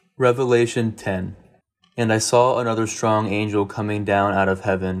Revelation 10. And I saw another strong angel coming down out of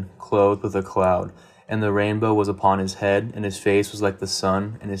heaven, clothed with a cloud, and the rainbow was upon his head, and his face was like the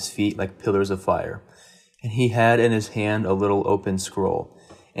sun, and his feet like pillars of fire. And he had in his hand a little open scroll.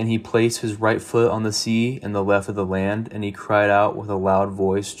 And he placed his right foot on the sea and the left of the land, and he cried out with a loud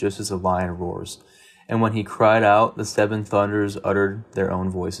voice, just as a lion roars. And when he cried out, the seven thunders uttered their own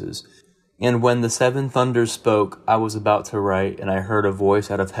voices. And when the seven thunders spoke, I was about to write, and I heard a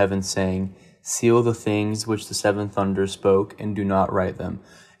voice out of heaven saying, Seal the things which the seven thunders spoke, and do not write them.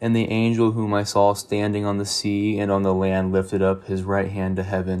 And the angel whom I saw standing on the sea and on the land lifted up his right hand to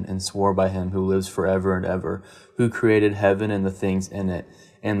heaven, and swore by him who lives forever and ever, who created heaven and the things in it,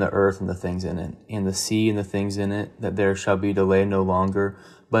 and the earth and the things in it, and the sea and the things in it, that there shall be delay no longer,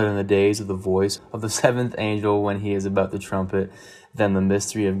 but in the days of the voice of the seventh angel, when he is about to trumpet, then the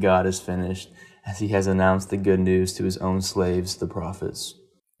mystery of God is finished, as he has announced the good news to his own slaves, the prophets.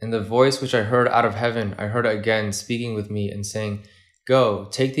 And the voice which I heard out of heaven, I heard again speaking with me and saying, Go,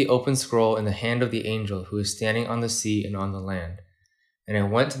 take the open scroll in the hand of the angel who is standing on the sea and on the land. And I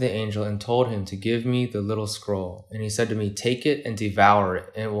went to the angel and told him to give me the little scroll. And he said to me, Take it and devour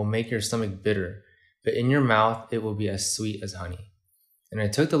it, and it will make your stomach bitter, but in your mouth it will be as sweet as honey. And I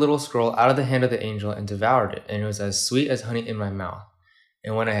took the little scroll out of the hand of the angel and devoured it, and it was as sweet as honey in my mouth.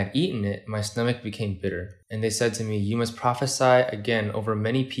 And when I had eaten it, my stomach became bitter. And they said to me, You must prophesy again over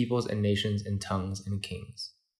many peoples and nations and tongues and kings.